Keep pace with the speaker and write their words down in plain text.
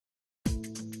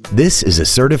This is a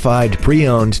certified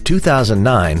pre-owned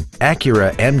 2009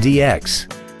 Acura MDX.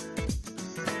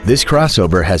 This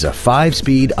crossover has a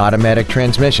 5-speed automatic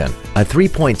transmission, a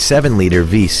 3.7-liter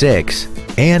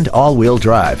V6, and all-wheel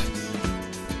drive.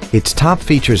 Its top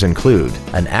features include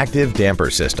an active damper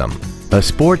system, a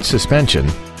sport suspension,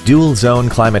 dual-zone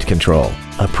climate control,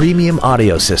 a premium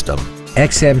audio system,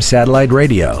 XM satellite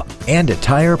radio, and a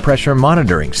tire pressure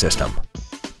monitoring system.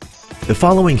 The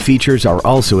following features are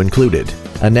also included: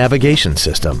 a navigation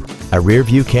system, a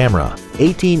rear-view camera,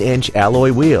 18-inch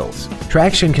alloy wheels,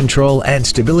 traction control and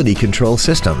stability control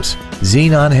systems,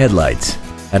 xenon headlights,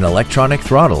 an electronic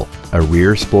throttle, a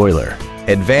rear spoiler,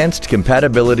 advanced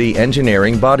compatibility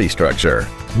engineering body structure,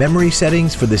 memory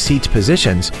settings for the seat's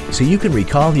positions so you can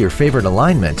recall your favorite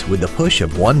alignment with the push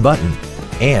of one button,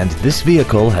 and this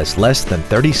vehicle has less than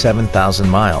 37,000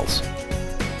 miles.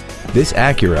 This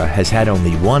Acura has had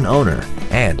only one owner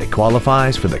and it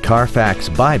qualifies for the Carfax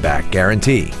buyback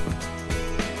guarantee.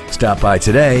 Stop by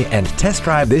today and test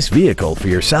drive this vehicle for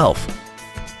yourself.